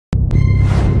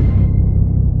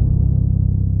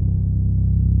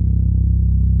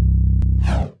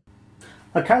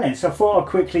Okay then, so I thought I'd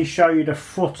quickly show you the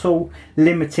throttle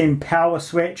limiting power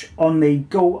switch on the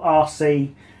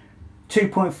GOOLRC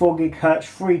 2.4 GHz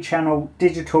 3-channel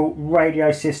digital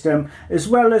radio system, as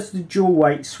well as the dual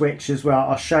weight switch as well.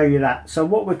 I'll show you that. So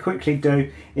what we'll quickly do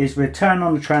is we'll turn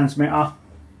on the transmitter,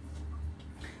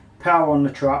 power on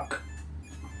the truck.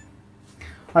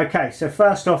 Okay, so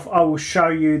first off I will show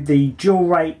you the dual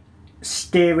rate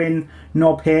steering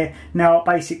knob here. Now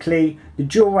basically the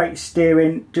dual rate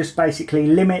steering just basically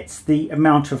limits the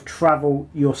amount of travel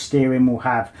your steering will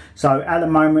have. So at the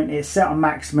moment it's set on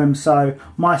maximum, so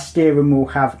my steering will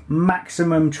have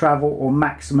maximum travel or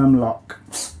maximum lock,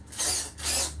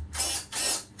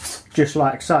 just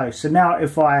like so. So now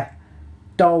if I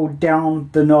dial down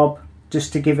the knob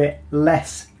just to give it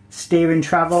less steering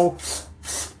travel,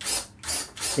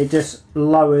 it just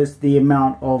lowers the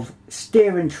amount of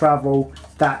steering travel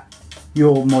that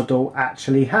your model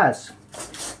actually has,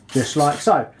 just like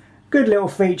so. Good little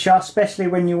feature, especially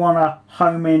when you want to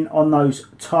home in on those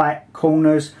tight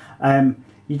corners.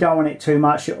 You don't want it too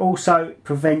much. It also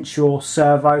prevents your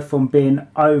servo from being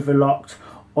overlocked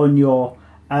on your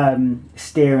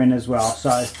steering as well,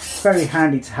 so very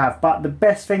handy to have. But the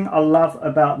best thing I love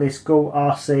about this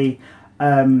GOOLRC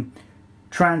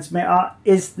transmitter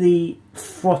is the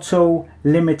throttle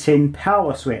limiting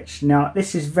power switch. Now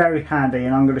this is very handy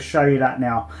and I'm going to show you that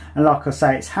now. And like I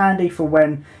say, it's handy for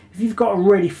when if you've got a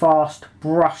really fast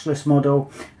brushless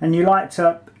model and you like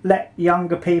to let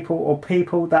younger people or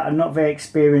people that are not very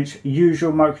experienced use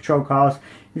your motor control cars.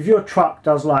 If your truck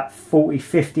does like 40,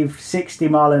 50, 60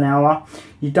 mile an hour,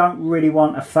 you don't really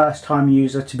want a first time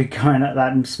user to be going at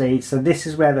that speed. So this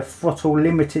is where the throttle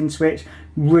limiting switch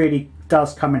really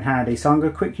does come in handy. So I'm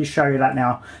going to quickly show you that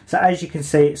now. So as you can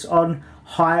see, it's on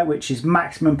high, which is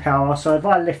maximum power. So if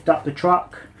I lift up the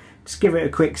truck, just give it a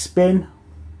quick spin,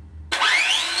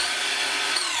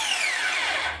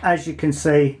 as you can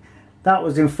see that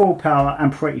was in full power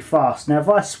and pretty fast. Now if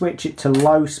I switch it to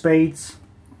low speeds,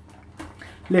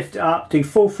 lift it up, do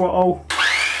full throttle,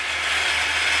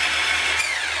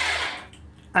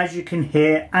 as you can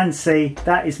hear and see,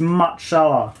 that is much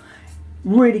slower.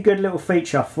 Really good little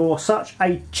feature for such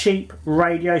a cheap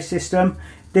radio system.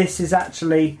 This is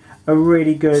actually a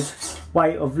really good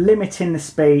way of limiting the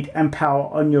speed and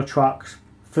power on your trucks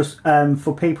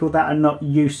for people that are not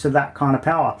used to that kind of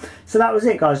power. So that was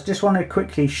it, guys. Just want to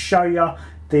quickly show you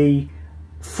the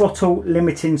throttle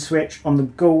limiting switch on the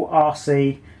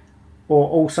GOOLRC, or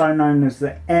also known as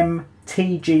the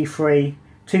MTG3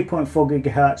 2.4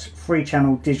 GHz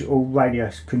 3-channel digital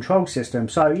radio control system.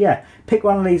 So yeah, pick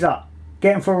one of these up.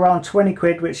 Get them for around 20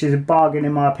 quid, which is a bargain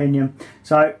in my opinion.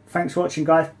 So thanks for watching,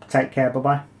 guys. Take care. Bye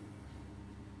bye.